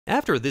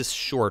After this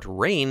short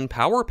reign,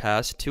 power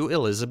passed to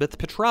Elizabeth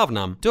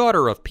Petrovna,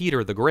 daughter of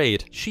Peter the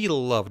Great. She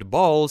loved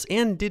balls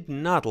and did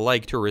not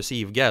like to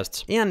receive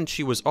guests, and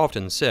she was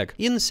often sick.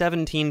 In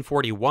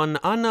 1741,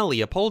 Anna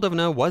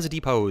Leopoldovna was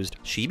deposed.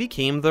 She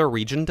became the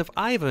regent of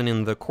Ivan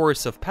in the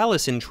course of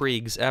palace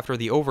intrigues after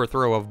the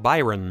overthrow of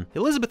Byron.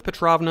 Elizabeth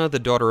Petrovna, the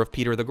daughter of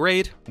Peter the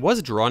Great,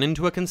 was drawn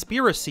into a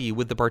conspiracy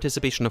with the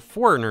participation of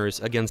foreigners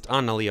against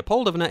Anna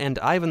Leopoldovna and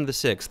Ivan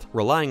VI.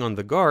 Relying on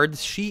the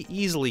guards, she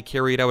easily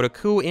carried out a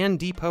coup and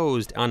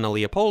deposed Anna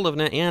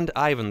Leopoldovna and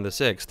Ivan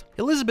VI.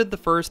 Elizabeth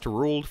I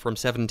ruled from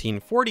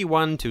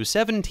 1741 to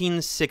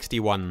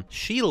 1761.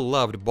 She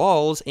loved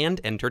balls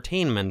and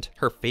entertainment.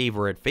 Her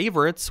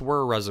favorites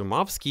were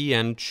Razumovsky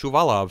and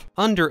Shuvalov.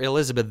 Under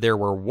Elizabeth there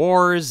were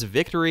wars,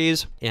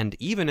 victories, and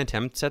even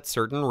attempts at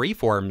certain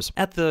reforms.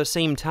 At the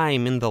same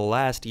time, in the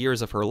last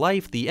years of her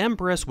life, the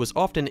Empress was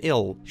often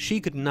ill.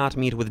 She could not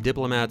meet with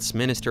diplomats,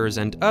 ministers,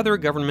 and other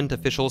government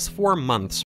officials for months.